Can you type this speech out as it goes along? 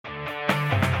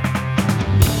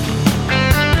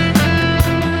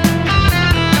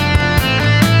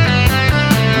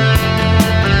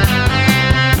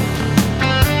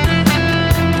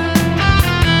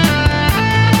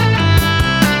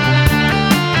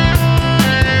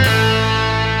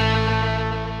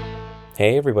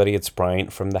Hey everybody, it's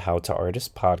Bryant from the How to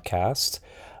Artist podcast.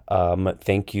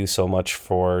 Thank you so much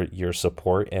for your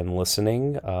support and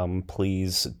listening.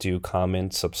 Please do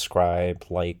comment, subscribe,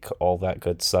 like all that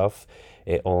good stuff.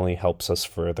 It only helps us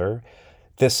further.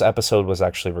 This episode was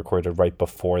actually recorded right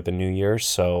before the new year,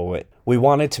 so we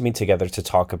wanted to meet together to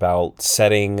talk about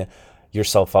setting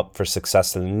yourself up for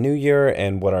success in the new year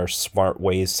and what are smart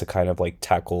ways to kind of like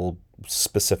tackle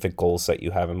specific goals that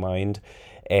you have in mind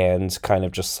and kind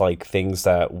of just like things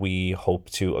that we hope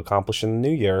to accomplish in the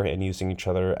new year and using each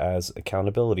other as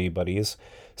accountability buddies.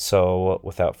 So,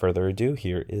 without further ado,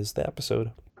 here is the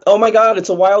episode. Oh my god, it's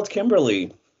a wild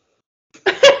Kimberly.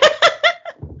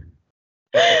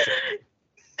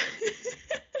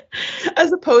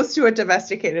 As opposed to a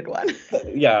domesticated one.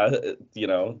 Yeah,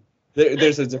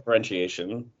 there's a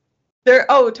differentiation.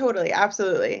 Totally,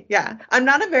 absolutely. Yeah. I'm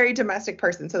not a very domestic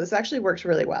person, so this actually works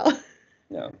really well.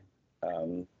 Yeah.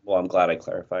 Well, I'm glad I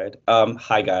clarified.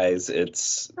 Hi guys,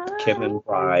 it's Kim and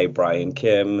Brian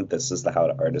Kim. This is the How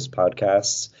to Artist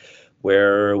podcast,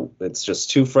 where it's just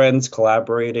two friends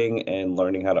collaborating and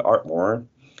learning how to art more.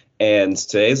 And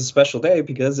today's a special day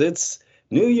because it's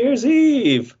New Year's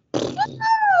Eve.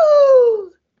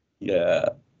 Yeah.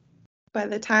 By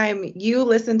the time you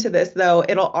listen to this, though,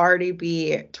 it'll already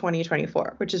be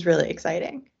 2024, which is really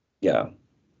exciting. Yeah.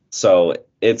 So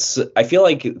I feel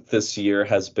like this year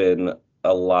has been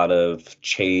a lot of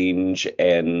change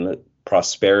and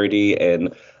prosperity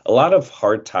and a lot of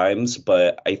hard times,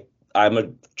 but I'm a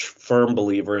firm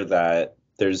believer that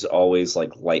there's always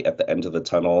like light at the end of the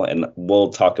tunnel, and we'll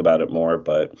talk about it more,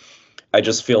 but I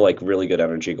just feel like really good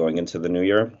energy going into the new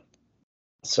year.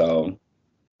 So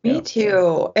Me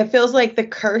too. It feels like the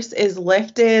curse is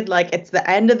lifted, like it's the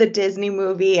end of the Disney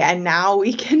movie, and now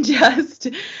we can just,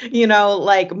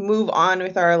 like move on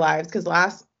with our lives, because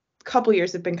last couple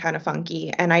years have been kind of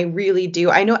funky. And I really do.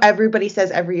 I know everybody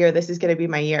says every year this is going to be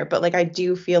my year, but like I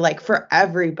do feel like for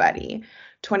everybody,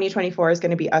 2024 is going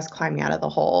to be us climbing out of the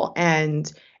hole.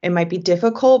 And it might be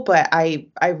difficult, but I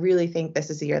really think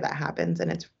this is the year that happens,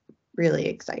 and it's really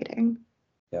exciting.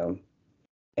 Yeah.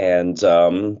 And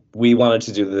we wanted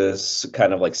to do this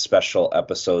kind of like special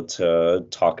episode to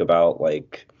talk about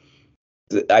like,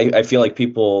 I feel like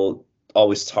people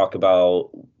always talk about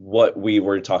what we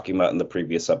were talking about in the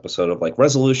previous episode of like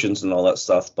resolutions and all that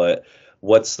stuff, but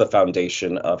what's the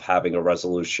foundation of having a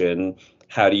resolution?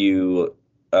 How do you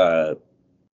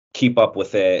keep up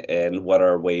with it, and what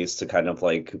are ways to kind of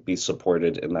like be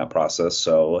supported in that process?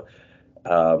 So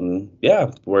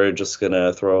we're just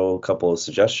gonna throw a couple of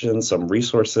suggestions, some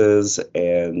resources,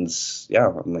 and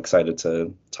I'm excited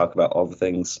to talk about all the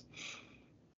things.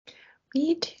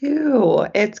 Me too.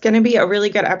 It's going to be a really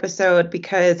good episode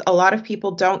because a lot of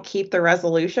people don't keep the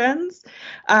resolutions.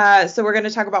 So we're going to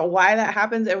talk about why that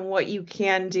happens and what you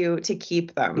can do to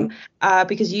keep them.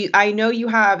 Because I know you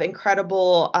have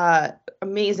incredible,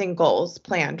 amazing goals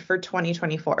planned for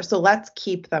 2024. So let's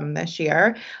keep them this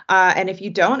year. And if you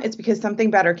don't, it's because something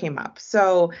better came up.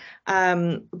 So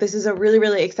this is a really,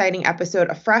 really exciting episode,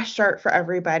 a fresh start for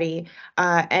everybody.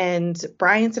 And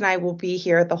Bryant and I will be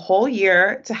here the whole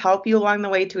year to help you along the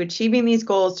way to achieving these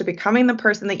goals, to becoming the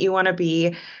person that you want to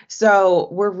be. So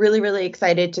we're really, really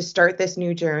excited to start this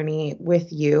new journey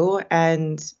with you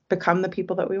and become the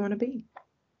people that we want to be.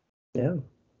 Yeah.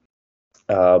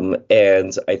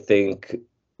 And I think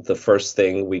the first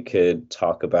thing we could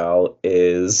talk about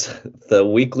is the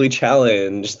weekly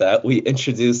challenge that we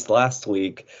introduced last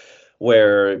week,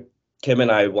 where Kim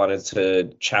and I wanted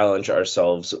to challenge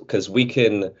ourselves, because we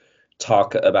can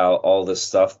talk about all this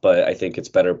stuff, but I think it's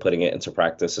better putting it into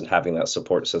practice and having that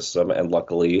support system. And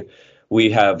luckily,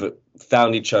 we have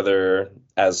found each other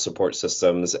as support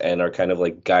systems and are kind of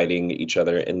like guiding each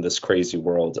other in this crazy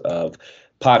world of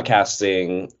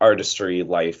podcasting, artistry,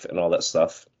 life, and all that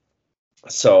stuff.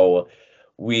 So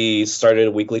we started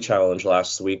a weekly challenge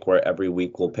last week where every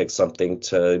week we'll pick something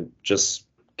to just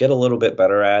get a little bit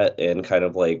better at and kind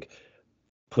of like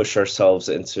push ourselves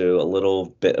into a little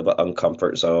bit of an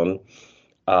uncomfort zone.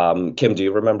 Kim, do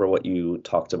you remember what you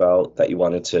talked about that you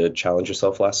wanted to challenge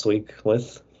yourself last week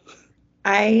with?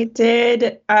 I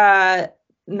did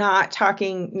not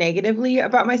talking negatively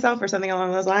about myself or something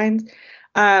along those lines.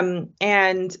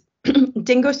 And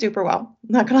didn't go super well,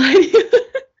 not gonna lie to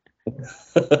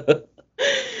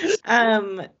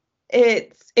you.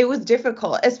 It was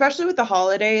difficult, especially with the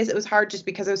holidays. It was hard just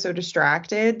because I was so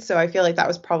distracted. So I feel like that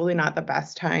was probably not the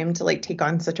best time to like take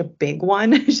on such a big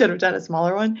one. I should have done a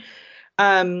smaller one.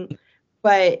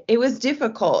 But it was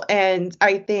difficult. And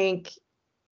I think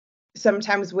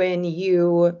sometimes when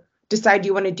you decide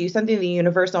you want to do something, the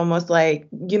universe almost like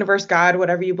universe, God,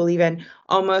 whatever you believe in,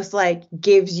 almost like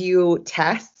gives you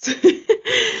tests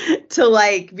to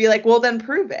like be like, well, then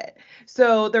prove it.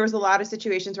 So there was a lot of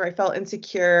situations where I felt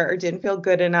insecure or didn't feel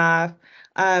good enough,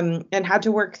 and had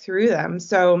to work through them.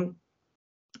 So,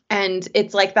 and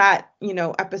it's like that,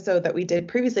 episode that we did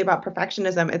previously about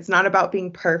perfectionism. It's not about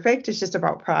being perfect, it's just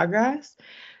about progress.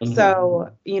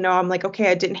 So, I'm like,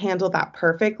 okay, I didn't handle that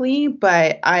perfectly,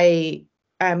 but I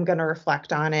am going to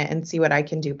reflect on it and see what I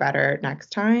can do better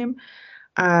next time.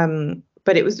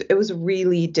 But it was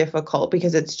really difficult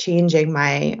because it's changing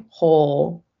my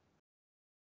whole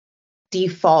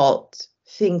default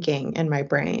thinking in my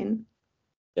brain.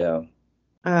 Yeah.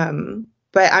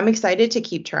 But I'm excited to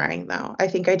keep trying though. I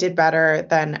think I did better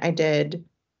than I did,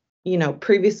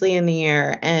 previously in the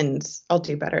year, and I'll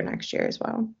do better next year as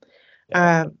well.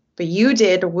 Yeah. But you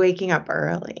did waking up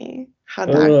early. How'd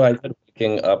that Oh, go? I've been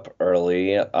waking up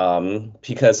early,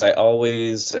 because I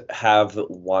always have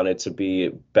wanted to be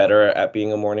better at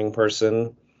being a morning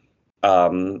person.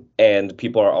 And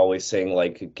people are always saying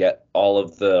like get all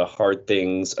of the hard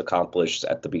things accomplished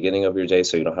at the beginning of your day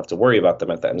so you don't have to worry about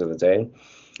them at the end of the day.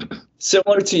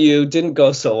 Similar to you, didn't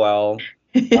go so well.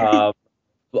 Um,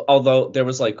 although there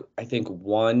was like I think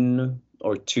 1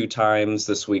 or 2 times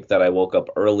this week that I woke up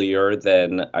earlier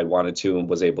than I wanted to and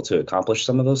was able to accomplish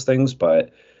some of those things.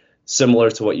 But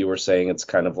similar to what you were saying, it's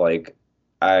kind of like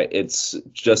it's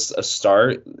just a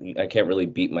start. I can't really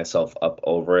beat myself up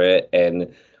over it.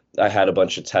 And I had a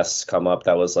bunch of tests come up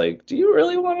that was like, do you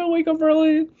really want to wake up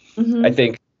early? I Mhm.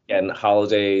 think, again,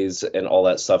 holidays and all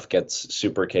that stuff gets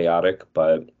super chaotic,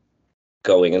 but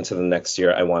going into the next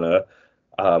year, I want to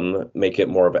make it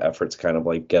more of an effort to kind of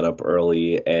like get up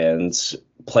early and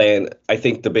plan. I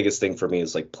think the biggest thing for me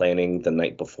is like planning the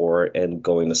night before and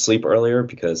going to sleep earlier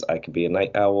because I could be a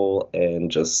night owl and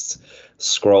just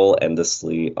scroll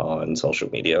endlessly on social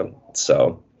media.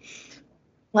 So,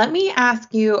 Let me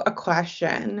ask you a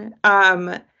question.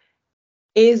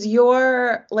 Is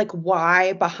your like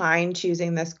why behind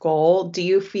choosing this goal? Do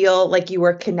you feel like you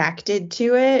were connected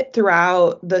to it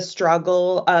throughout the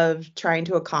struggle of trying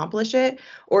to accomplish it?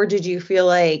 Or did you feel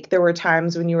like there were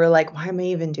times when you were like, why am I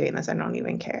even doing this? I don't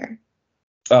even care.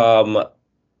 um,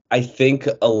 I think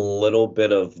a little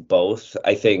bit of both.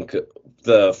 I think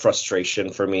the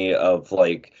frustration for me of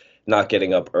like not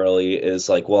getting up early is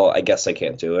like, well, I guess I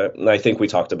can't do it. And I think we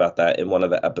talked about that in one of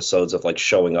the episodes of like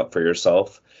showing up for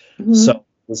yourself. Mhm. So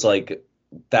it's like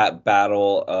that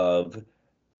battle of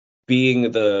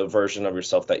being the version of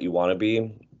yourself that you want to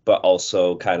be, but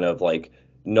also kind of like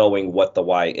knowing what the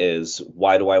why is.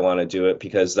 Why do I want to do it?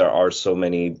 Because there are so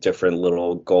many different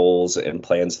little goals and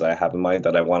plans that I have in mind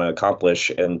that I want to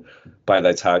accomplish. And by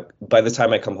the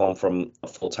time I come home from a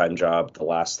full-time job, the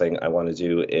last thing I want to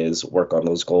do is work on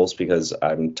those goals because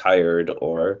I'm tired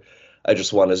or I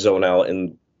just want to zone out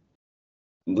and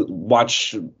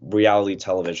watch reality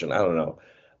television. I don't know.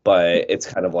 But it's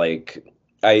kind of like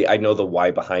I know the why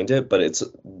behind it, but it's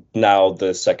now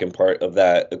the second part of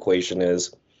that equation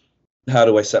is how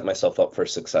do I set myself up for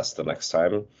success the next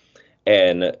time?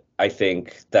 And I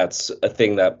think that's a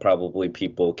thing that probably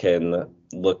people can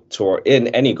look toward in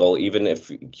any goal, even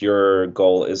if your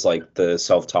goal is like the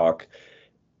self-talk,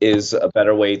 is a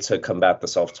better way to combat the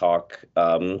self-talk.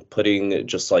 Putting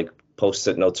just like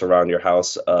post-it notes around your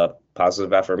house,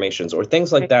 positive affirmations or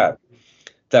things like that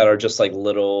are just like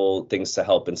little things to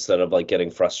help instead of like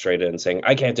getting frustrated and saying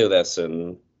I can't do this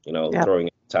and Yeah. throwing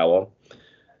in the towel.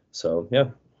 So yeah.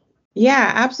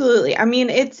 Yeah, absolutely. I mean,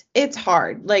 it's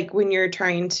hard, like when you're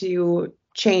trying to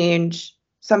change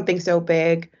something so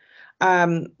big,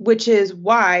 which is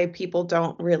why people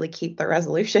don't really keep their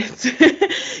resolutions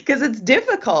because it's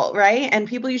difficult, right? And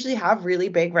people usually have really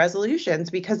big resolutions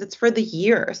because it's for the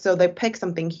year, so they pick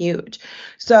something huge.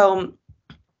 So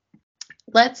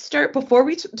let's start before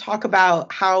we talk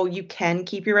about how you can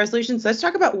keep your resolutions. Let's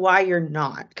talk about why you're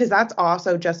not, because that's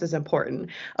also just as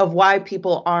important of why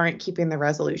people aren't keeping the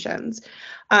resolutions.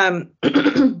 Um,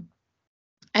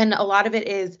 and a lot of it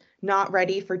is not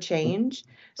ready for change.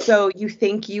 So you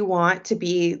think you want to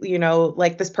be,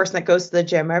 like this person that goes to the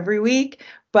gym every week,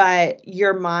 but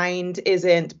your mind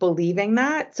isn't believing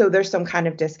that. So there's some kind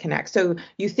of disconnect. So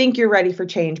you think you're ready for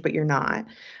change, but you're not.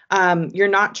 You're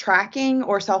not tracking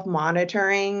or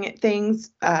self-monitoring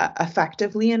things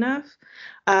effectively enough.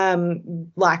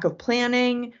 Lack of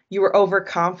planning. you were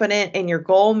overconfident in your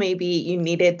goal. Maybe you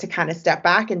needed to kind of step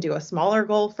back and do a smaller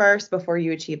goal first before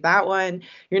you achieve that one.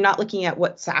 You're not looking at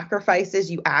what sacrifices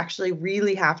you actually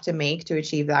really have to make to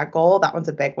achieve that goal. That one's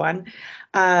a big one.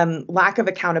 Lack of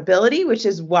accountability, which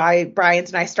is why Bryant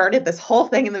and I started this whole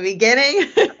thing in the beginning.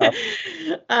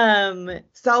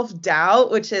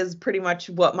 Self-doubt, which is pretty much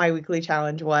what my weekly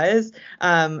challenge was,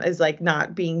 is like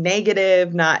not being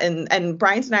negative, and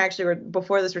Bryant and I actually were,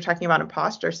 before this, we're talking about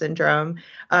imposter syndrome,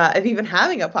 of even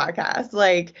having a podcast.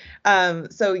 Like,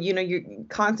 so, you're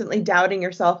constantly doubting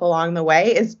yourself along the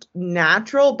way is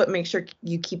natural, but make sure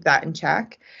you keep that in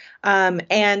check.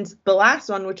 And the last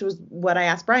one, which was what I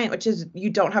asked Bryant, which is you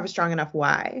don't have a strong enough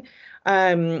why.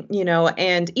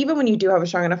 And even when you do have a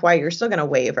strong enough why, you're still going to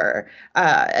waver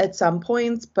at some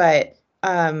points, but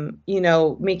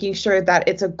making sure that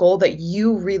it's a goal that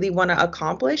you really want to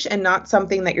accomplish and not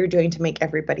something that you're doing to make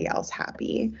everybody else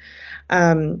happy.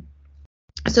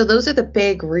 So those are the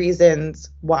big reasons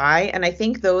why, and I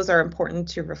think those are important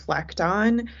to reflect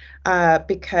on,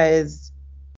 because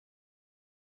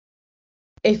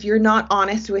if you're not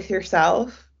honest with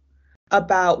yourself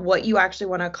about what you actually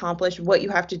want to accomplish, what you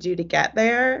have to do to get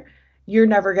there, you're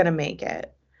never going to make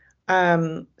it.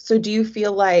 So do you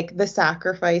feel like the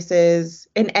sacrifices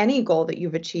in any goal that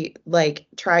you've achieved, like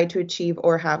tried to achieve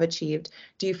or have achieved,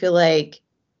 do you feel like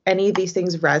any of these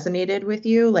things resonated with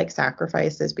you, like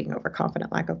sacrifices, being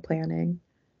overconfident, lack of planning?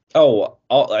 Oh,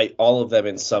 all of them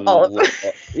in some. All of them.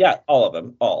 Yeah, all of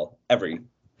them, every.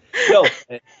 No,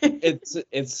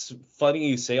 it's funny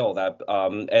you say all that,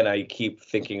 and I keep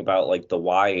thinking about like the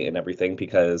why and everything,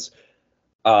 because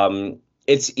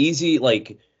it's easy.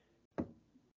 Like,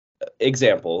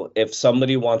 example, if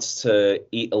somebody wants to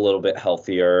eat a little bit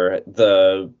healthier,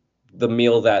 the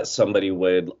meal that somebody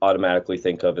would automatically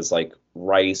think of is like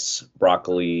rice,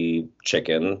 broccoli,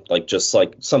 chicken, like just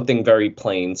like something very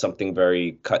plain, something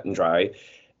very cut and dry.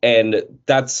 And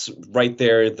that's right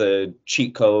there, the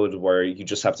cheat code where you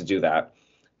just have to do that.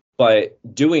 But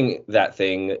doing that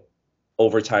thing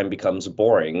over time becomes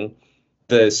boring.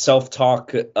 The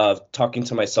self-talk of talking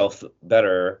to myself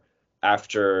better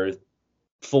after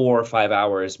 4 or 5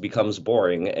 hours becomes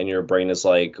boring, and your brain is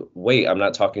like, wait, I'm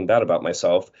not talking bad about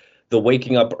myself. The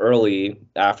waking up early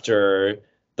after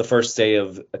the first day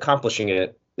of accomplishing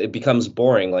it, it becomes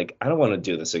boring. Like, I don't want to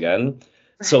do this again.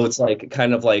 So it's like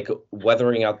kind of like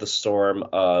weathering out the storm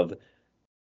of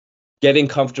getting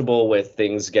comfortable with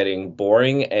things getting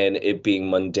boring and it being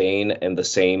mundane and the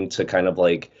same, to kind of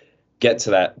like get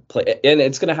to that place. And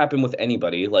it's going to happen with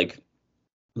anybody. Like,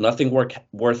 nothing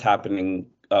worth happening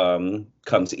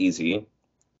comes easy.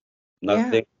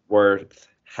 Nothing worth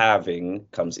having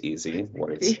comes easy.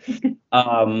 Words.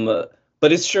 But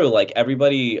it's true. Like,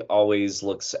 everybody always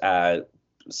looks at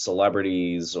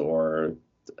celebrities or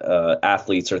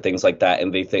athletes or things like that,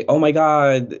 and they think, oh my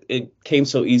God, it came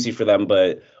so easy for them.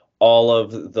 But all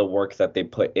of the work that they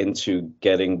put into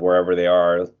getting wherever they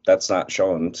are, that's not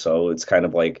shown. So it's kind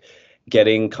of like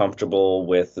getting comfortable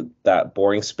with that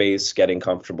boring space, getting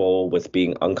comfortable with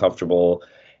being uncomfortable.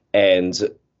 And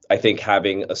I think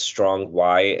having a strong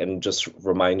why and just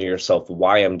reminding yourself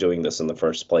why I'm doing this in the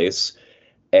first place.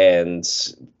 And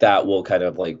that will kind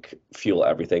of like fuel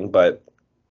everything. But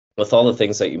with all the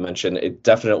things that you mentioned, it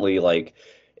definitely, like,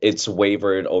 it's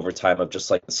wavered over time of just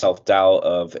like self-doubt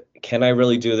of, can I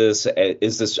really do this?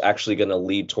 Is this actually going to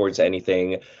lead towards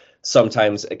anything?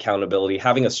 Sometimes accountability,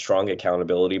 having a strong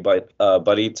accountability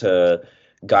buddy to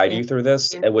guide you through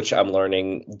this, which I'm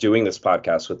learning doing this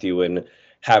podcast with you and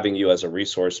having you as a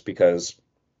resource, because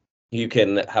you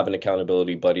can have an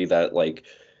accountability buddy that like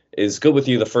is good with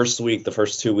you the first week, the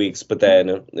first 2 weeks, but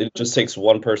then it just takes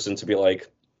one person to be like,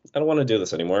 I don't want to do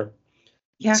this anymore.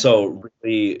 Yeah. So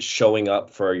really showing up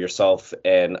for yourself.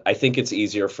 And I think it's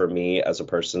easier for me as a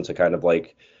person to kind of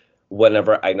like,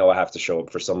 whenever I know I have to show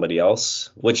up for somebody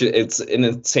else, which it's an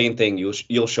insane thing.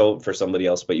 You'll show up for somebody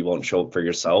else, but you won't show up for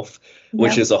yourself,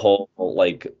 which is a whole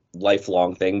like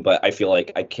lifelong thing. But I feel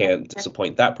like I can't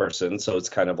disappoint that person. So it's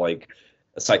kind of like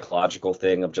a psychological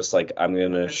thing of just like, I'm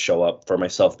going to show up for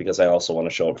myself because I also want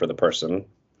to show up for the person.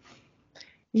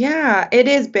 Yeah, it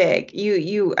is big.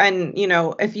 And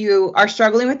if you are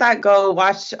struggling with that, go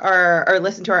watch or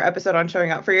listen to our episode on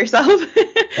showing up for yourself.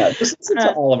 Yeah, just listen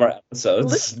to all of our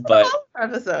episodes. But all of our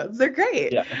episodes, they're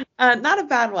great. Yeah. Not a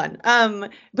bad one.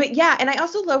 But yeah, and I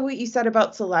also love what you said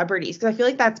about celebrities, because I feel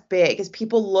like that's big, is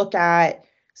people look at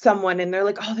someone and they're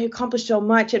like, oh, they accomplished so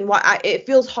much, and why it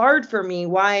feels hard for me.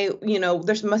 Why,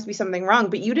 there must be something wrong.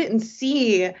 But you didn't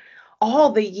see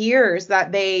all the years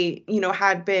that they,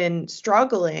 had been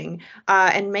struggling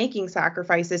and making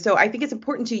sacrifices. So I think it's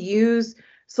important to use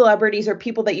celebrities or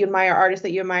people that you admire, artists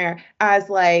that you admire, as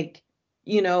like,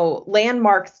 you know,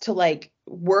 landmarks to like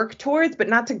work towards, but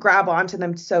not to grab onto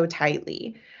them so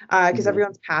tightly, because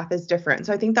everyone's path is different.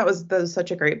 So I think that was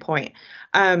such a great point.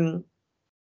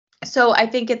 So I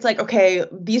think it's like, okay,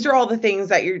 these are all the things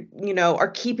that are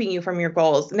keeping you from your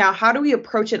goals. Now, how do we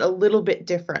approach it a little bit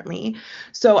differently?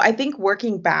 So I think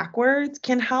working backwards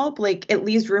can help, like it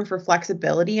leaves room for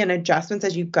flexibility and adjustments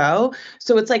as you go.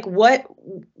 So it's like,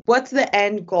 what's the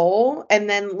end goal? And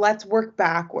then let's work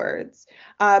backwards.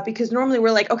 Because normally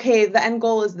we're like, okay, the end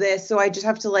goal is this. So I just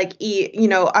have to like eat,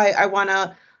 I want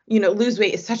to, lose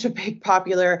weight is such a big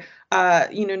popular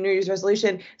New Year's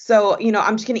resolution. So,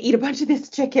 I'm just going to eat a bunch of this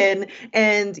chicken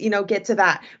and, get to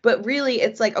that. But really,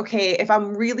 it's like, okay, if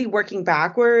I'm really working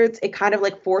backwards, it kind of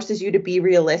like forces you to be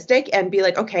realistic and be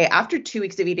like, okay, after 2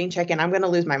 weeks of eating chicken, I'm going to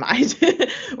lose my mind.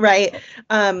 Right.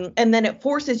 And then it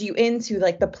forces you into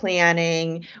like the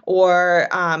planning or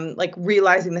like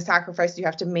realizing the sacrifice you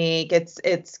have to make.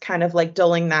 It's kind of like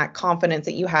dulling that confidence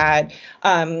that you had.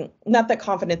 Not that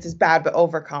confidence is bad, but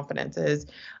overconfidence is.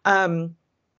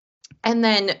 And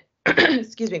then,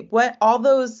 excuse me, what all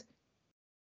those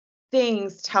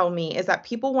things tell me is that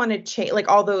people want to change, like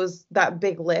that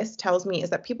big list tells me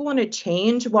is that people want to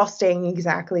change while staying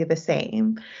exactly the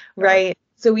same, right?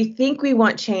 So we think we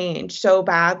want change so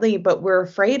badly, but we're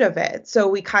afraid of it. So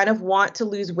we kind of want to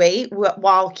lose weight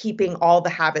while keeping all the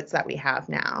habits that we have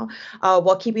now,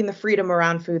 while keeping the freedom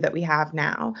around food that we have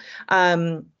now.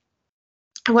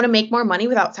 I want to make more money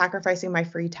without sacrificing my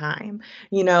free time.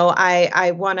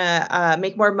 I want to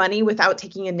make more money without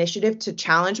taking initiative to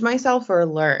challenge myself or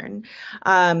learn,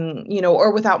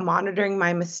 or without monitoring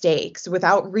my mistakes,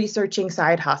 without researching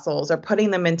side hustles or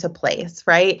putting them into place,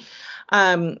 right?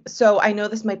 So I know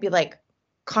this might be like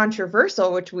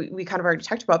controversial, which we kind of already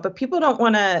talked about, but people don't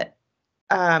want to,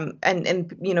 and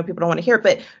people don't want to hear it,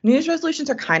 but New Year's resolutions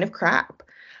are kind of crap.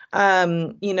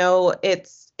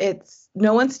 It's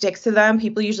no one sticks to them.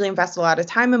 People usually invest a lot of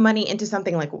time and money into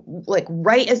something like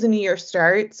right as the new year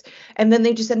starts, and then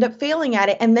they just end up failing at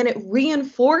it. And then it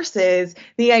reinforces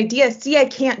the idea, see, I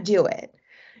can't do it,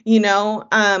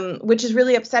 which is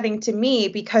really upsetting to me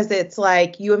because it's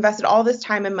like you invested all this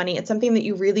time and money in something that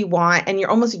you really want, and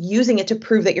you're almost using it to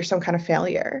prove that you're some kind of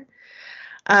failure.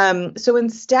 So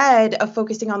instead of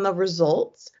focusing on the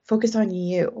results, focus on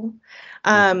you.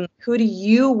 Who do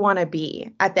you want to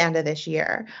be at the end of this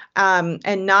year?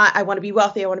 And not, I want to be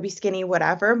wealthy, I want to be skinny,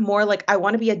 whatever. More like, I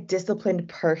want to be a disciplined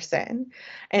person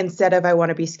instead of I want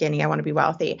to be skinny, I want to be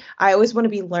wealthy. I always want to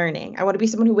be learning. I want to be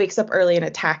someone who wakes up early and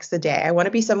attacks the day. I want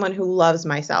to be someone who loves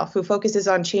myself, who focuses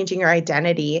on changing your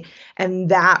identity, and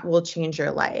that will change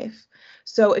your life.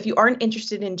 So if you aren't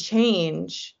interested in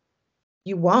change,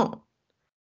 you won't.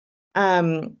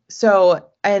 And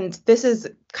this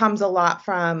comes a lot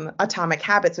from Atomic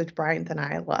Habits, which Brian and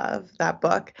I love that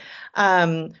book,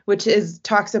 which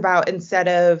talks about instead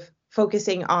of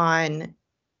focusing on,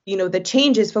 the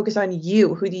changes, focus on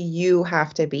you. Who do you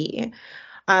have to be?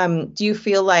 Do you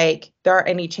feel like there are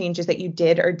any changes that you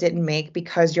did or didn't make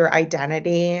because your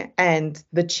identity and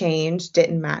the change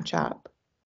didn't match up?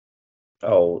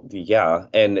 Oh, yeah.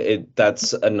 And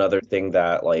that's another thing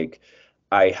that like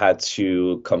I had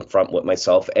to confront with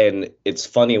myself. And it's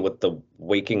funny with the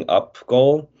waking up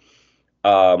goal.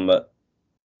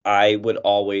 I would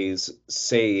always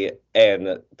say,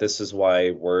 and this is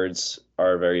why words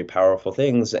are very powerful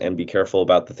things, and be careful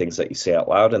about the things that you say out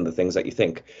loud and the things that you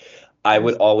think. I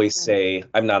would always say,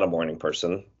 I'm not a morning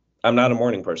person. I'm not a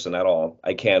morning person at all.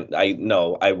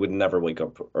 I would never wake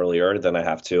up earlier than I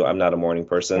have to. I'm not a morning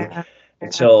person. Yeah.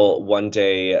 Until one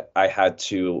day I had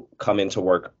to come into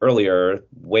work earlier,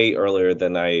 way earlier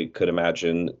than I could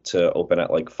imagine, to open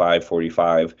at like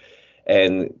 5:45.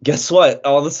 And guess what?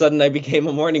 All of a sudden I became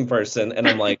a morning person, and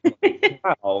I'm like,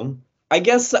 wow, I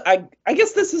guess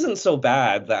this isn't so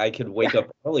bad that I could wake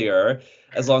up earlier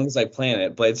as long as I plan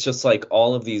it. But it's just like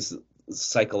all of these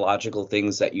psychological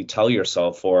things that you tell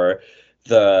yourself, or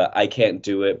I can't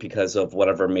do it because of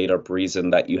whatever made up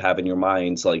reason that you have in your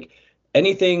mind. Like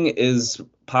anything is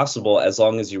possible as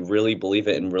long as you really believe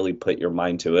it and really put your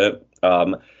mind to it.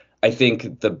 I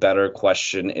think the better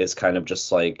question is kind of just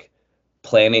like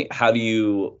planning. How do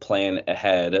you plan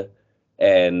ahead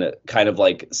and kind of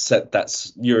like set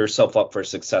yourself up for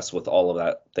success with all of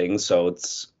that thing? So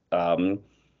it's how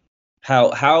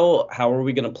are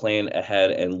we going to plan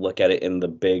ahead and look at it in the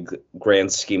big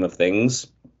grand scheme of things?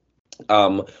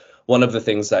 One of the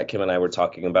things that Kim and I were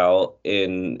talking about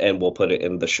and we'll put it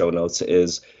in the show notes,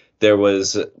 is there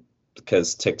was,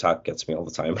 because TikTok gets me all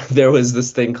the time, there was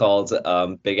this thing called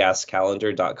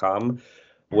bigasscalendar.com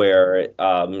where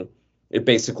it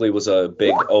basically was a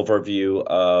big overview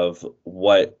of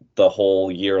what the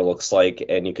whole year looks like,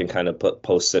 and you can kind of put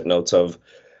post-it notes of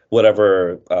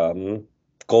whatever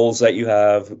goals that you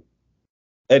have,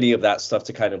 any of that stuff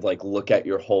to kind of like look at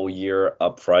your whole year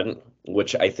up front,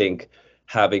 which I think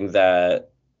having that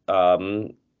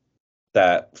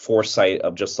foresight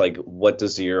of just like what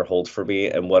does the year hold for me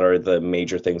and what are the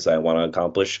major things that I want to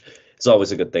accomplish is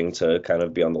always a good thing to kind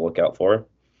of be on the lookout for.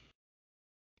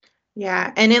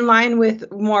 Yeah, and in line with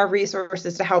more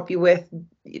resources to help you with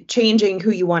changing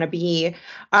who you want to be,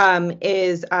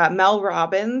 is Mel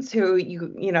Robbins, who if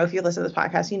you listen to this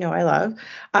podcast, I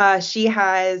love. She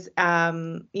has a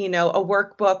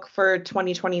workbook for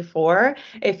 2024.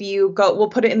 If you go, we'll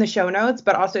put it in the show notes,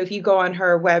 but also if you go on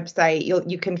her website,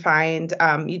 you can find,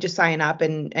 you just sign up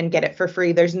and get it for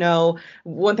free. There's no,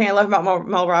 one thing I love about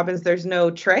Mel Robbins, there's no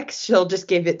tricks. She'll just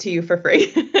give it to you for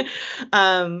free.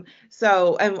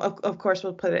 So, and of course,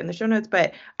 we'll put it in the show notes,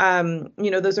 but,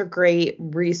 those are great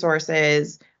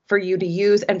resources for you to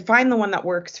use and find the one that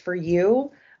works for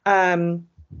you. And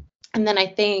then I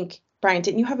think, Brian,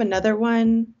 didn't you have another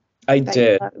one? I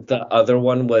did. The other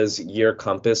one was Year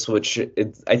Compass, which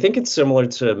I think it's similar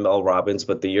to Mel Robbins,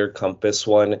 but the Year Compass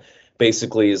one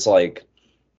basically is like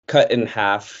cut in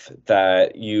half,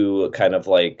 that you kind of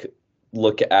like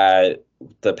look at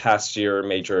the past year,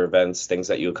 major events, things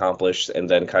that you accomplished, and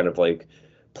then kind of like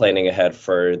planning ahead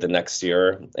for the next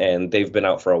year. And they've been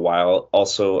out for a while.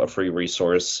 Also a free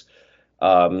resource.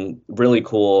 Really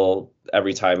cool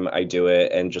every time I do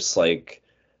it. And just like,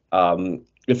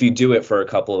 if you do it for a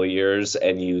couple of years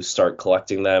and you start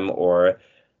collecting them, or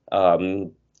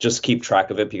just keep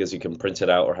track of it because you can print it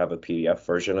out or have a PDF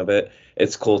version of it,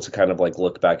 it's cool to kind of like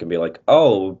look back and be like,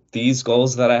 oh, these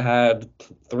goals that I had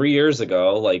 3 years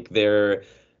ago, like they're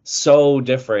so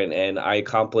different and I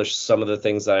accomplished some of the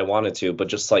things that I wanted to, but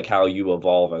just like how you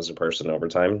evolve as a person over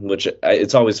time, which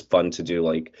it's always fun to do.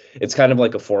 Like it's kind of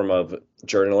like a form of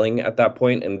journaling at that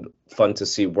point, and fun to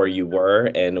see where you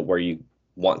were and where you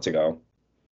want to go.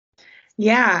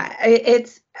 Yeah,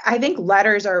 I think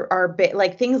letters are big,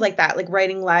 like things like that, like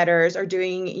writing letters or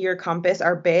doing Year Compass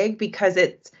are big because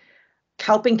it's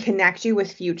helping connect you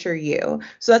with future you.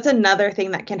 So that's another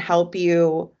thing that can help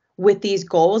you with these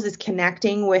goals, is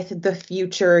connecting with the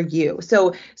future you.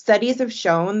 So studies have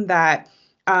shown that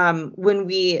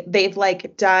they've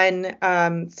like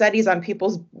done studies on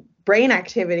people's brain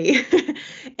activity.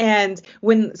 And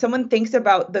when someone thinks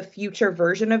about the future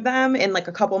version of them in like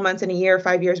a couple months, in a year,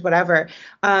 5 years, whatever,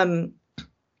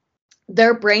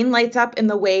 their brain lights up in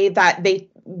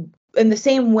the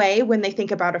same way when they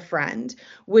think about a friend,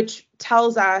 which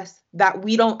tells us that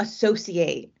we don't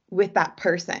associate with that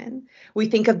person. We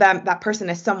think of that person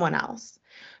as someone else.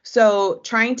 So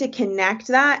trying to connect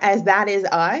that as that is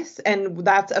us and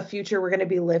that's a future we're going to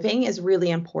be living is really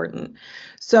important.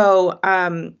 So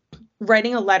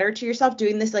writing a letter to yourself,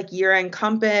 doing this like year-end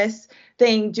compass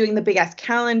thing, doing the big ass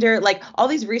calendar, like all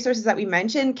these resources that we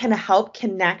mentioned can help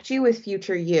connect you with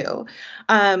future you.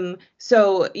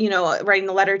 So, writing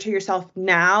a letter to yourself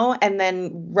now and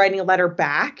then writing a letter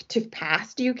back to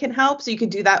past you can help. So you can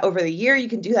do that over the year. You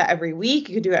can do that every week.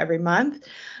 You can do it every month.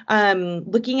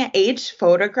 Looking at age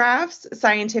photographs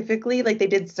scientifically, like they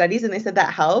did studies and they said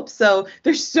that helps. So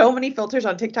there's so many filters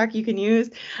on TikTok you can use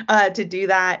to do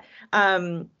that.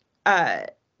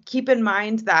 Keep in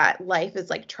mind that life is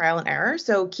like trial and error.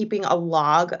 So keeping a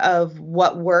log of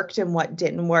what worked and what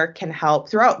didn't work can help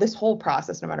throughout this whole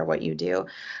process, no matter what you do.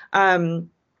 And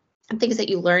things that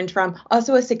you learned from.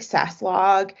 Also a success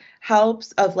log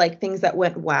helps, of like things that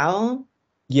went well.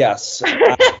 Yes.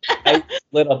 I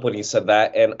lit up when you said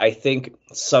that. And I think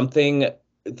something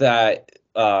that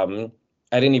I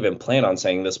didn't even plan on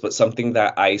saying this, but something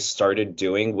that I started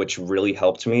doing, which really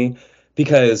helped me,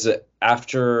 because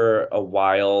after a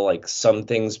while, like some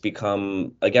things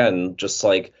become, again, just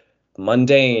like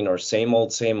mundane or same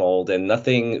old, and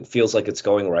nothing feels like it's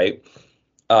going right.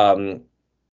 I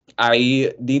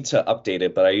need to update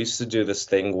it, but I used to do this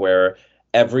thing where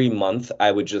every month I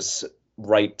would just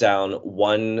write down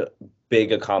one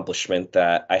big accomplishment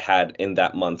that I had in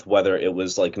that month, whether it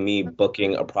was like me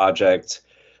booking a project,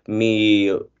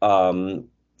 me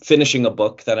finishing a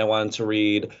book that I wanted to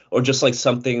read, or just like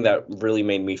something that really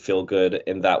made me feel good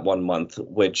in that 1 month,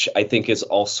 which I think is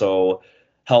also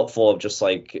helpful. Of just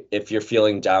like, if you're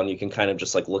feeling down, you can kind of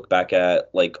just like look back at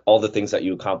like all the things that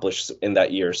you accomplished in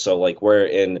that year. So like we're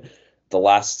in the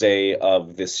last day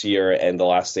of this year and the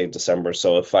last day of December.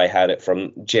 So if I had it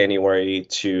from January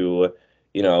to,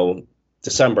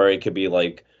 December, it could be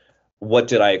like, what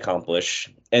did I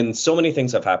accomplish? And so many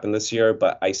things have happened this year,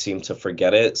 but I seem to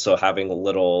forget it. So having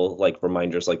little like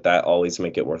reminders like that always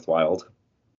make it worthwhile.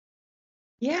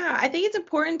 Yeah, I think it's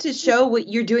important to show what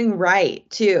you're doing right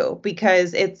too,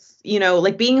 because it's,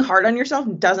 like being hard on yourself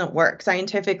doesn't work.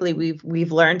 Scientifically,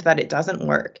 we've learned that it doesn't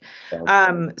work.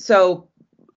 Yeah. So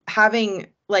having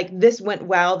like this went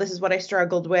well, this is what I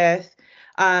struggled with.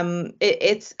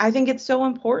 It's I think it's so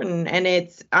important, and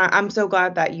I'm so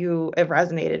glad that it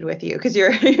resonated with you because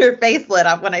your face lit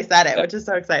up when I said it, which is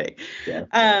so exciting.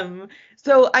 Yeah.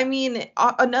 So I mean,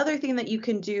 another thing that you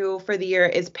can do for the year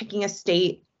is picking a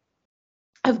state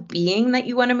of being that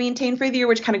you want to maintain for the year,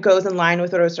 which kind of goes in line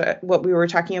with what we were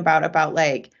talking about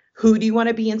like who do you want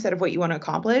to be instead of what you want to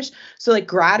accomplish. So like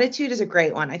gratitude is a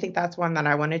great one. I think that's one that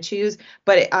I want to choose.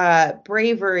 But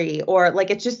bravery, or like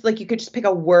it's just like you could just pick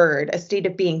a word, a state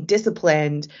of being,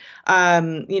 disciplined,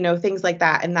 things like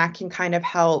that, and that can kind of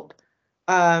help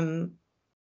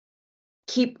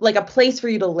keep like a place for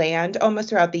you to land almost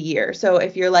throughout the year. So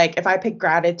if I pick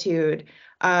gratitude,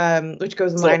 which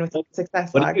goes in line with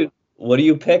success log. What do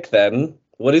you pick then?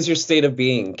 What is your state of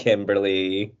being,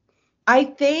 Kimberly? I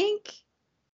think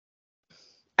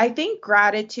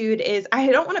gratitude is,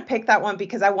 I don't want to pick that one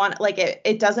because I want like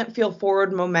it doesn't feel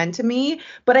forward momentum-y,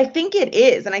 but I think it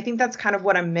is. And I think that's kind of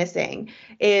what I'm missing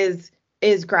is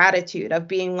gratitude, of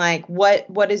being like,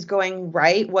 what is going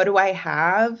right? What do I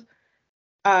have?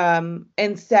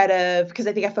 Instead of, because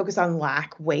I think I focus on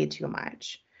lack way too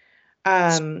much.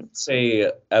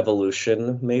 Say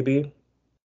evolution, maybe.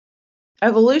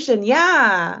 Evolution,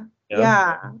 yeah.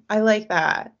 I like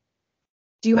that.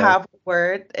 Do you have a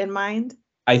word in mind?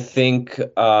 I think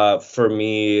for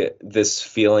me, this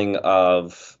feeling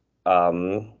of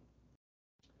what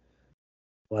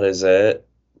is it?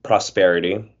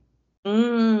 Prosperity.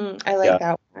 I like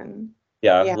that one.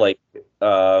 Yeah, like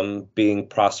being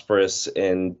prosperous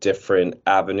in different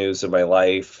avenues of my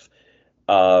life.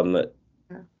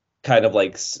 Kind of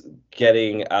like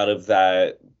getting out of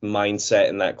that mindset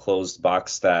and that closed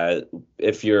box that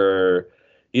if you're,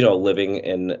 living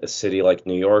in a city like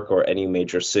New York or any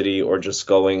major city, or just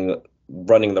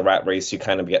running the rat race, you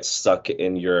kind of get stuck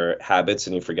in your habits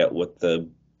and you forget what the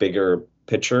bigger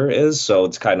picture is. So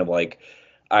it's kind of like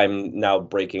I'm now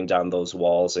breaking down those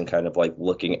walls and kind of like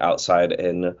looking outside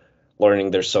and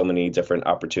learning there's so many different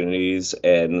opportunities,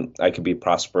 and I could be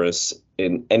prosperous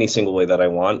in any single way that I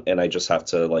want, and I just have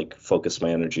to like focus my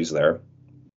energies there.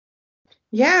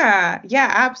 Yeah,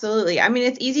 absolutely. I mean,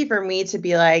 it's easy for me to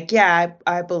be like, yeah,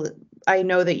 I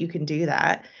know that you can do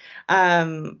that.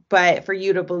 But for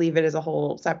you to believe it is a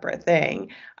whole separate thing.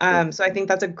 So I think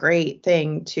that's a great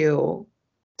thing to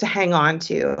hang on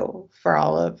to for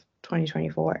all of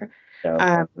 2024.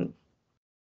 Yeah.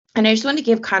 And I just want to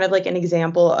give kind of like an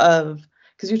example of,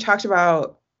 because we talked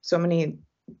about so many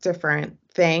different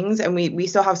things, and we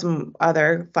still have some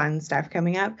other fun stuff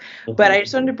coming up. But I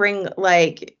just wanted to bring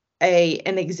like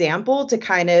an example to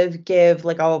kind of give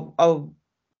like a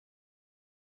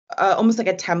almost like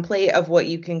a template of what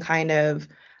you can kind of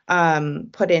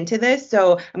put into this.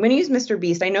 So I'm going to use Mr.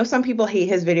 Beast. I know some people hate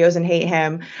his videos and hate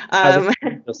him. I was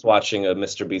just watching a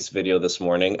Mr. Beast video this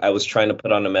morning. I was trying to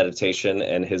put on a meditation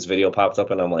and his video popped up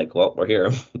and I'm like, well, we're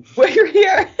here. We're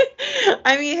here.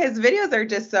 I mean, his videos are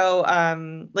just so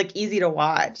like easy to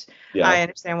watch. Yeah. I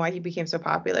understand why he became so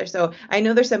popular. So I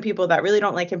know there's some people that really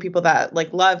don't like him, people that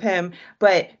like love him,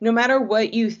 but no matter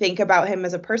what you think about him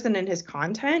as a person and his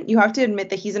content, you have to admit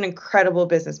that he's an incredible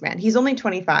businessman. He's only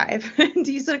 25 and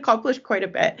he's accomplished quite a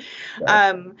bit.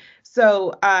 Yeah.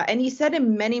 And he said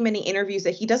in many, many interviews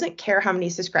that he doesn't care how many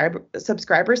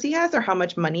subscribers he has or how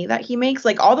much money that he makes.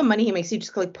 Like all the money he makes, he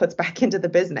just like puts back into the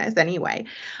business anyway.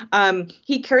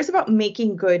 He cares about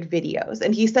making good videos.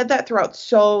 And he said that throughout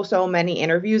so many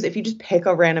interviews. If you just pick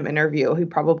a random interview, he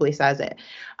probably says it.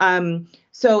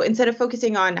 So instead of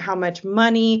focusing on how much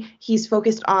money, he's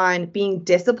focused on being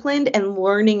disciplined and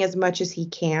learning as much as he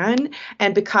can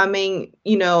and becoming,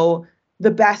 the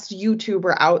best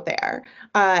YouTuber out there.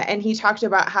 And he talked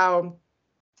about how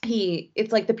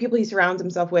it's like the people he surrounds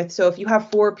himself with. So if you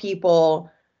have 4 people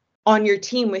on your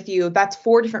team with you, that's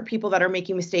 4 different people that are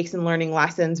making mistakes and learning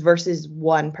lessons versus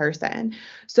 1 person.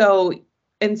 So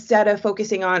instead of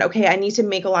focusing on, okay, I need to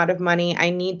make a lot of money, I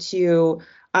need to,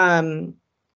 get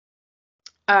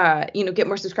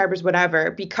more subscribers,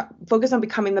 whatever, focus on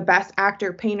becoming the best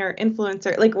actor, painter,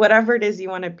 influencer, like whatever it is you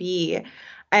want to be.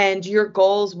 And your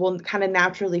goals will kind of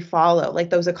naturally follow, like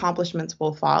those accomplishments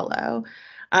will follow.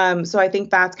 So I think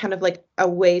that's kind of like a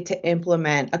way to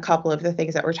implement a couple of the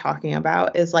things that we're talking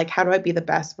about is like, how do I be the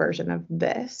best version of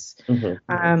this?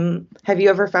 Have you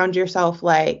ever found yourself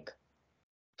like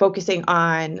focusing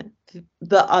on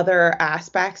the other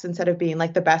aspects instead of being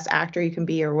like the best actor you can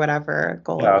be or whatever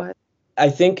goal it was? I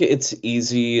think it's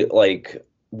easy, like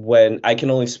when I can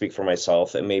only speak for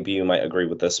myself, and maybe you might agree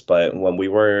with this, but when we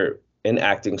were in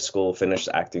acting school, finished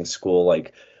acting school,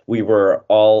 like we were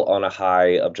all on a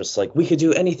high of just like we could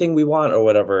do anything we want or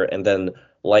whatever, and then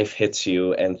life hits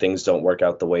you and things don't work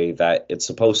out the way that it's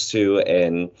supposed to,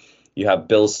 and you have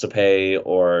bills to pay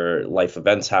or life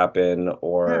events happen Yeah.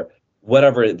 or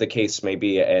whatever the case may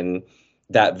be, and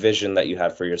that vision that you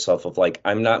had for yourself of like,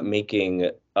 I'm not making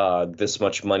this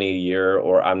much money a year,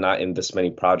 or I'm not in this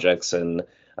many projects, and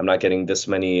I'm not getting this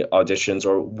many auditions,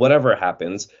 or whatever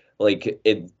happens, like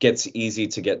it gets easy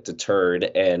to get deterred,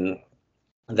 and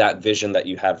that vision that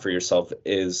you had for yourself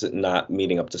is not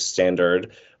meeting up to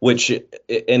standard, which,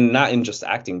 and not in just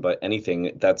acting, but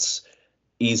anything, that's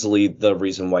easily the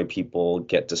reason why people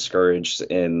get discouraged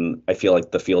in, I feel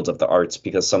like, the fields of the arts,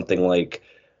 because something like,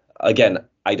 again,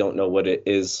 I don't know what it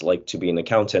is like to be an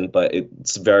accountant, but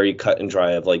it's very cut and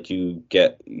dry of like you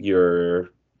get your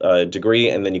degree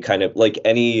and then you kind of like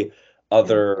any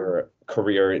other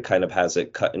career, it kind of has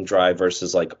it cut and dry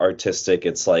versus like artistic.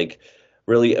 It's like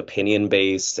really opinion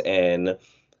based and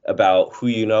about who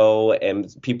you know,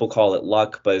 and people call it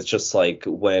luck, but it's just like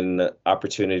when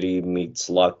opportunity meets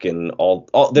luck and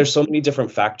all there's so many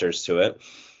different factors to it.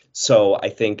 So I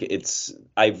think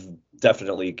I've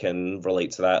definitely can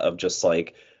relate to that of just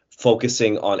like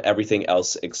focusing on everything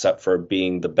else except for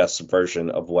being the best version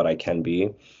of what I can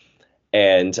be.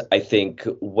 And I think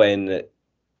when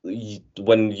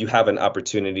you have an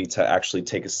opportunity to actually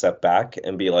take a step back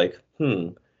and be like,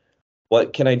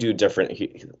 what can I do different?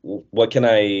 What can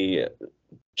I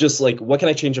what can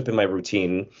I change up in my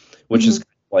routine? Which is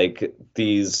like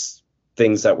these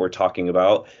things that we're talking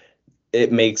about.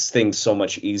 It makes things so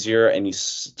much easier, and you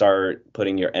start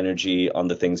putting your energy on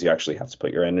the things you actually have to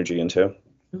put your energy into.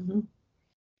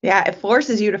 Yeah, it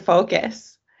forces you to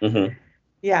focus. Mm-hmm.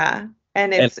 Yeah.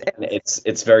 And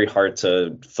it's very hard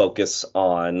to focus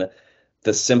on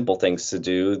the simple things to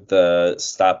do, the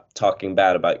stop talking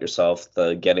bad about yourself,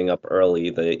 the getting up early,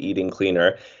 the eating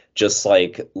cleaner, just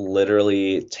like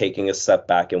literally taking a step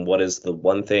back and what is the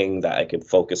one thing that I could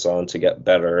focus on to get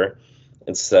better,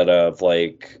 instead of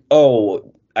like,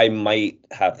 oh, I might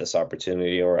have this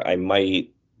opportunity or I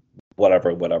might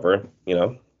whatever, you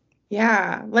know?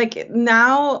 Yeah. Like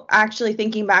now actually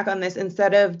thinking back on this,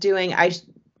 instead of doing I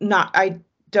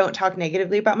don't talk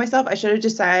negatively about myself, I should have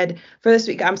just said for this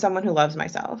week I'm someone who loves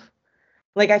myself.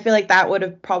 Like I feel like that would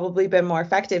have probably been more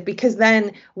effective, because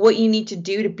then what you need to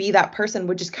do to be that person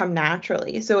would just come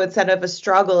naturally. So instead of a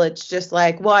struggle, it's just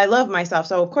like, well, I love myself,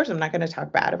 so of course I'm not going to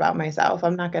talk bad about myself.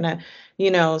 I'm not going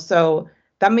to, so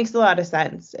that makes a lot of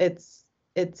sense.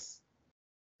 It's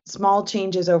small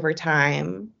changes over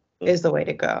time is the way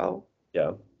to go.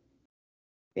 Yeah.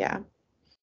 Yeah.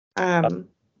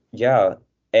 Yeah.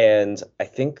 And I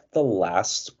think the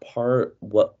last part,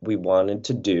 what we wanted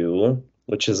to do,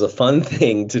 which is a fun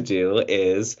thing to do,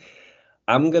 is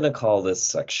I'm going to call this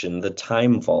section the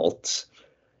Time Vault.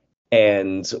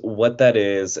 And what that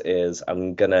is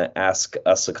I'm going to ask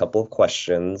us a couple of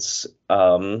questions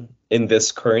in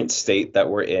this current state that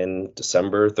we're in,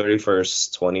 December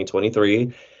 31st,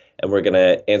 2023. And we're going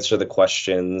to answer the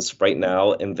questions right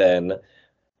now. And then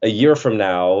a year from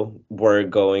now, we're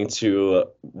going to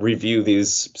review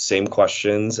these same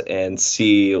questions and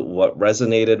see what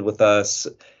resonated with us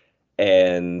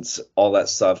and all that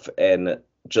stuff. And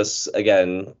just,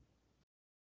 again,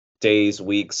 days,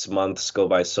 weeks, months go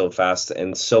by so fast,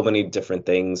 and so many different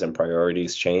things and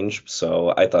priorities change.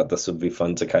 So I thought this would be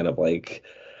fun to kind of like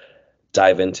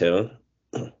dive into.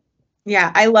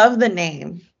 Yeah, I love the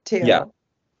name too.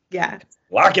 Yeah.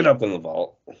 Lock it up in the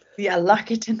vault. Yeah,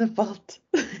 lock it in the vault.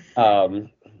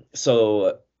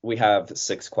 So we have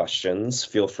 6 questions.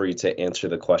 Feel free to answer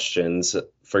the questions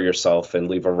for yourself and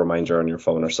leave a reminder on your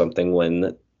phone or something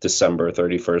when December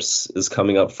 31st is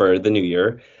coming up for the new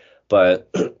year. But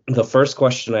the first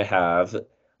question I have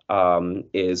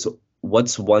is,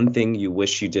 what's one thing you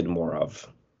wish you did more of?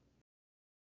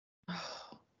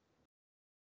 Oh,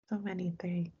 so many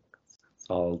things.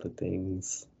 All the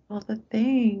things. All the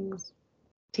things.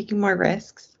 Taking more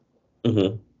risks.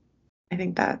 Mm-hmm. I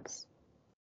think that's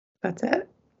it.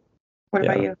 What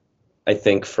about you? I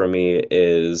think for me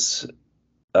is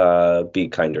be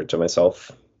kinder to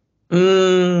myself.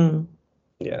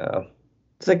 Yeah.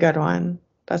 It's a good one.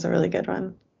 That's a really good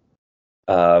one.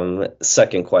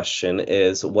 Second question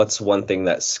is, what's one thing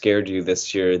that scared you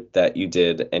this year that you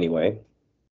did anyway?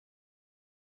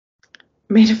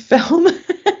 Made a film.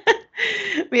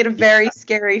 We had a very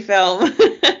scary film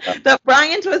that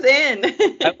Bryant was in.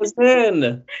 I was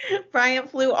in. Bryant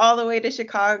flew all the way to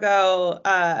Chicago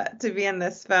to be in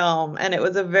this film, and it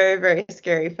was a very, very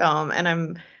scary film. And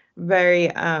I'm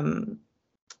very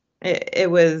it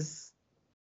was,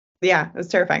 yeah, it was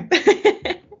terrifying.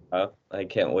 I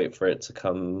can't wait for it to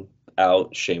come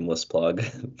out. Shameless plug,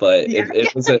 but Yeah.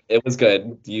 it was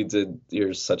good.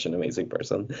 You're such an amazing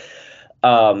person.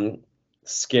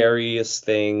 Scariest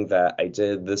thing that I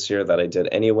did this year that I did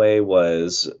anyway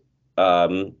was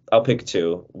I'll pick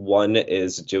two. One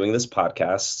is doing this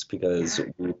podcast because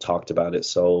we talked about it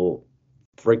so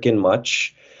freaking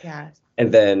much. Yeah.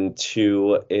 And then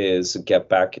two is get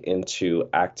back into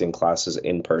acting classes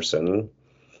in person.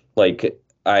 Like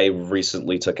I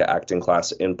recently took an acting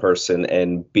class in person,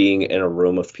 and being in a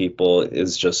room of people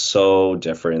is just so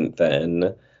different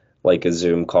than like a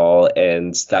Zoom call.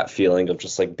 And that feeling of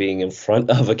just like being in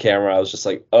front of a camera, I was just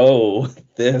like, oh,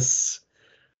 this.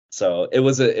 So it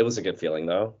was a good feeling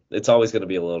though. It's always going to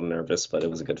be a little nervous, but it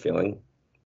was a good feeling.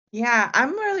 Yeah,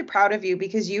 I'm really proud of you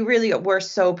because you really were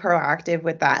so proactive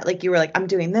with that. Like you were like, I'm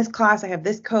doing this class, I have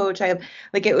this coach, I have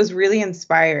like it was really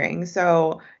inspiring.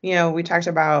 So, we talked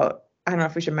about, I don't know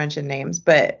if we should mention names,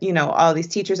 but all these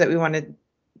teachers that we want to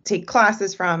take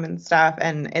classes from and stuff,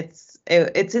 and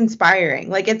it's inspiring.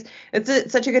 Like it's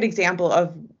such a good example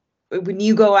of when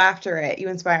you go after it, you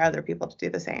inspire other people to do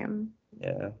the same.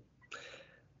 Yeah.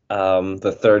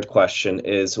 The third question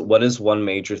is, what is one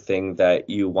major thing that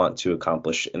you want to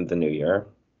accomplish in the new year?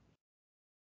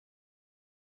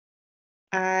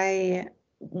 I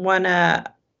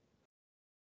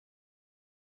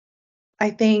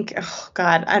think, oh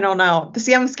God, I don't know.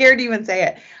 See, I'm scared to even say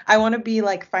it. I want to be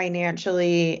like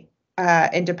financially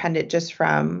independent just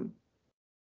from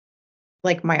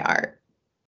like my art.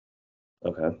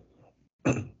 Okay.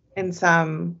 In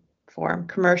some form,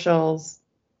 commercials,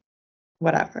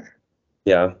 whatever.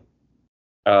 Yeah.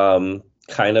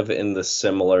 Kind of in the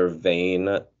similar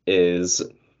vein is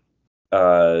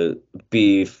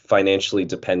be financially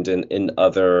dependent in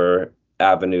other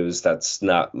avenues that's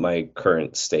not my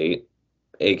current state,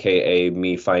 aka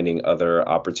me finding other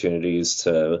opportunities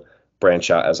to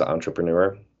branch out as an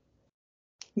entrepreneur.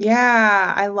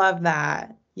 Yeah, I love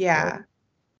that. Yeah.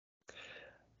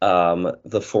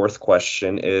 The fourth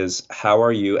question is, how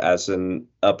are you as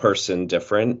a person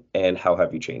different, and how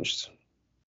have you changed?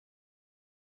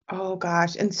 Oh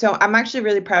gosh. And so I'm actually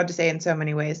really proud to say in so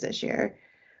many ways this year.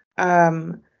 I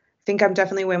think I'm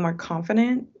definitely way more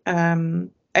confident. I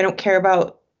don't care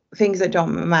about things that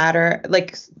don't matter.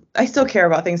 Like I still care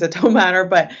about things that don't matter,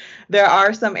 but there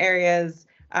are some areas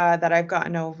that I've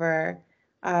gotten over.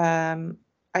 I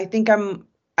think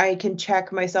I can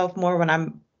check myself more when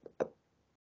I'm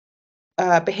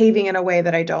behaving in a way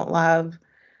that I don't love.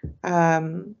 I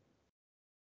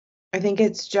think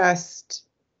it's just,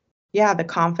 yeah, the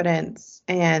confidence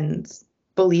and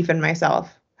belief in myself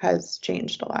has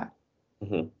changed a lot.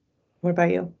 Mm-hmm. What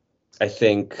about you? I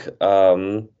think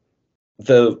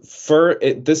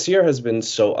this year has been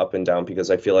so up and down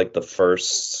because I feel like the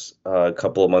first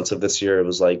couple of months of this year, it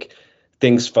was like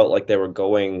things felt like they were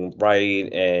going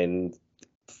right and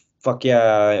fuck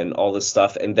yeah and all this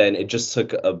stuff, and then it just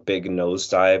took a big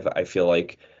nosedive, I feel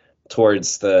like,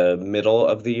 towards the middle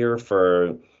of the year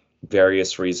for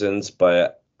various reasons,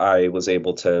 but I was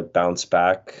able to bounce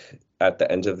back at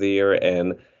the end of the year,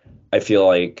 and I feel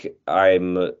like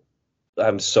I'm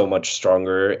so much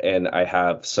stronger and I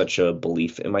have such a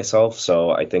belief in myself.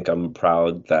 So I think I'm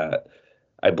proud that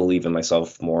I believe in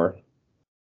myself more.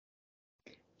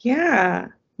 Yeah.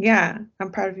 Yeah.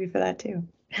 I'm proud of you for that too.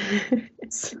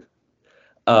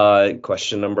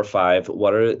 Question number 5.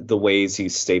 What are the ways you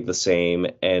stayed the same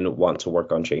and want to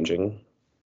work on changing?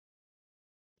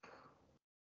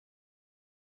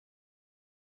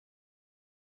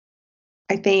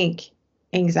 I think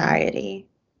anxiety,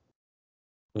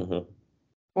 Mm-hmm.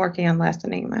 working on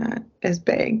lessening that is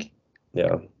big.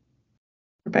 Yeah. What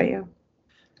about you?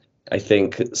 I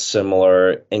think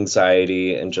similar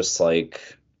anxiety and just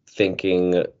like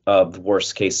thinking of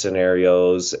worst case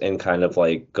scenarios and kind of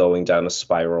like going down a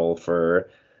spiral for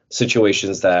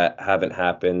situations that haven't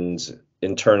happened,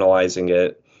 internalizing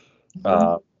it.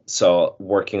 So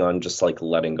working on just like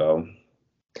letting go.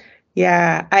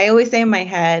 Yeah, I always say in my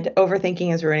head,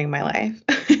 overthinking is ruining my life.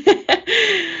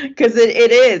 Because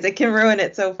it is. It can ruin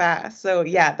it so fast. So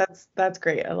yeah, that's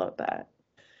great. I love that.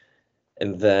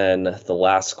 And then the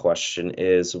last question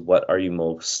is, what are you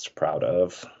most proud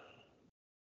of?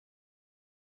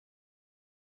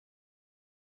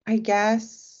 I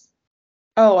guess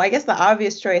the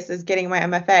obvious choice is getting my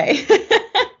MFA.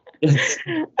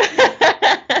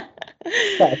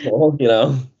 tackle, you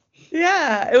know.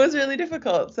 Yeah, it was really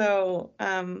difficult. So,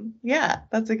 yeah,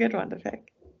 that's a good one to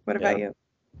pick. What Yeah. about you?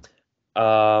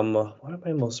 What am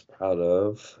I most proud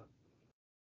of?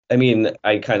 I mean,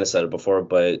 I kind of said it before,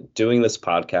 but doing this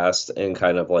podcast and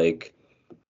kind of like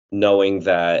knowing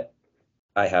that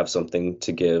I have something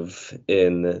to give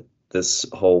in this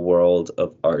whole world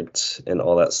of art and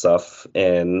all that stuff.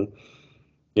 And,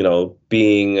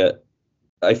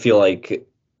 I feel like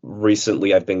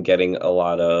recently I've been getting a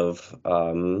lot of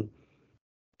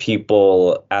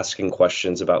people asking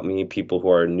questions about me, people who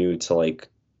are new to like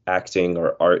acting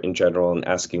or art in general and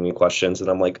asking me questions. And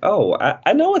I'm like, oh,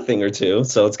 I know a thing or two.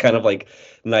 So it's kind of like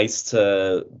nice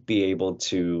to be able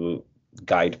to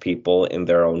guide people in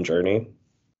their own journey.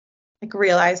 Like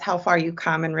realize how far you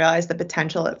come and realize the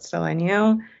potential that's still in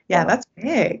you. Yeah, Uh, that's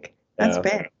big. That's yeah.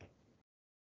 big.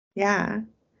 Yeah.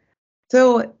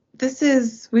 So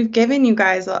we've given you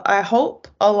guys, I hope,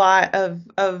 a lot of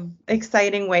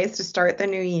exciting ways to start the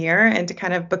new year and to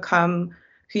kind of become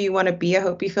who you want to be. I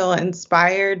hope you feel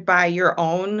inspired by your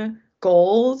own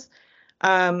goals,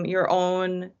 your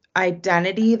own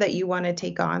identity that you want to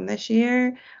take on this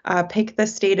year. Pick the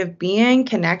state of being,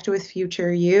 connect with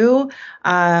future you,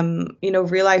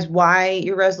 realize why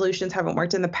your resolutions haven't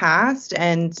worked in the past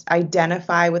and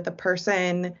identify with the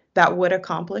person that would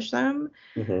accomplish them.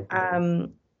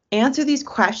 Mhm. Answer these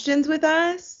questions with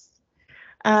us.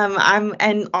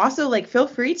 And also like feel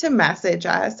free to message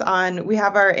us we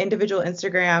have our individual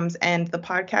Instagrams and the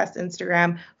podcast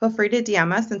Instagram. Feel free to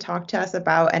DM us and talk to us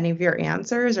about any of your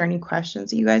answers or any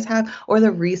questions that you guys have or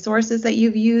the resources that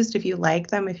you've used, if you like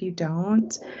them, if you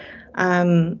don't.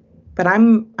 But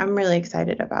I'm really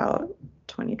excited about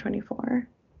 2024.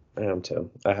 I am too.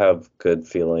 I have good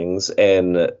feelings,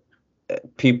 and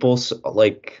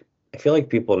like I feel like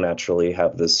people naturally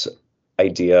have this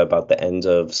idea about the end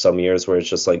of some years where it's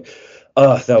just like,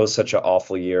 oh, that was such an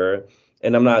awful year.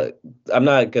 And I'm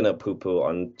not gonna poo-poo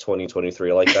on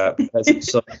 2023 like that because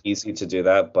it's so easy to do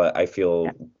that, but I feel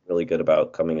really good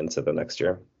about coming into the next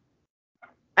year.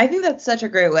 I think that's such a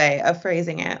great way of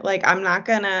phrasing it. Like, I'm not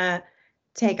gonna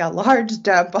take a large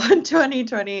dump on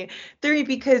 2023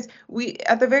 because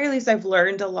at the very least, I've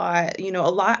learned a lot. A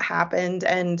lot happened.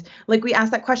 And like, we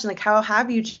asked that question, like, how have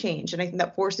you changed? And I think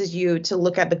that forces you to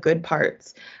look at the good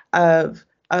parts of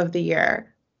the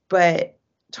year. But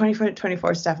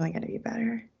 2024 is definitely going to be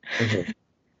better. Mhm.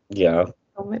 Yeah.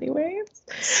 So many ways.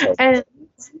 So, And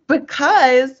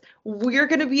because we're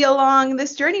going to be along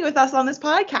this journey with us on this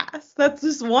podcast. That's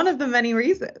just one of the many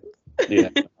reasons. yeah.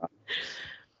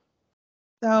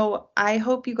 So I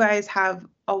hope you guys have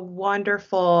a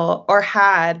wonderful, or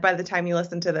had by the time you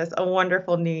listen to this, a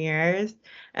wonderful New Year's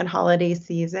and holiday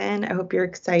season. I hope you're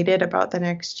excited about the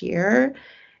next year.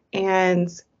 And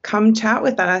come chat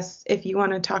with us if you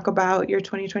want to talk about your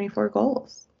 2024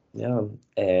 goals. Yeah.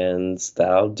 And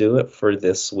that'll do it for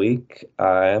this week.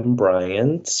 I'm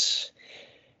Bryant.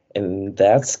 And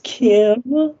that's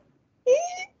Kim.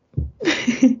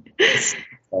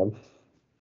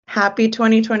 Happy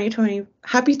 2020.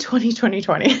 Happy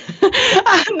 2020.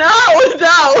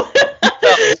 No.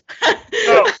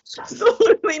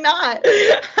 Absolutely not.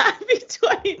 Happy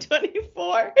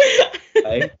 2024.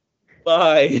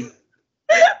 Bye.